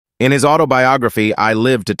In his autobiography, I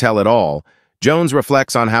Live to Tell It All, Jones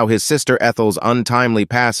reflects on how his sister Ethel's untimely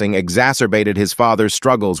passing exacerbated his father's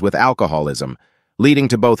struggles with alcoholism, leading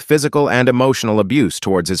to both physical and emotional abuse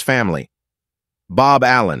towards his family. Bob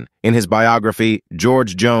Allen, in his biography,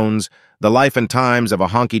 George Jones, The Life and Times of a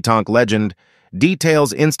Honky-Tonk Legend,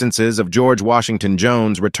 details instances of George Washington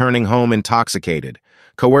Jones returning home intoxicated,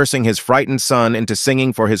 coercing his frightened son into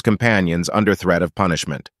singing for his companions under threat of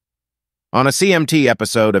punishment. On a CMT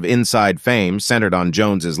episode of Inside Fame centered on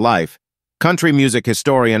Jones's life, country music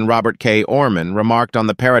historian Robert K. Orman remarked on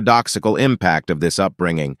the paradoxical impact of this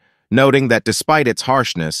upbringing, noting that despite its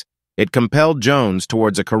harshness, it compelled Jones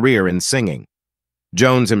towards a career in singing.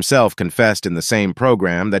 Jones himself confessed in the same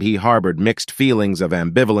program that he harbored mixed feelings of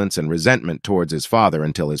ambivalence and resentment towards his father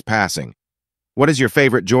until his passing. What is your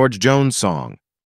favorite George Jones song?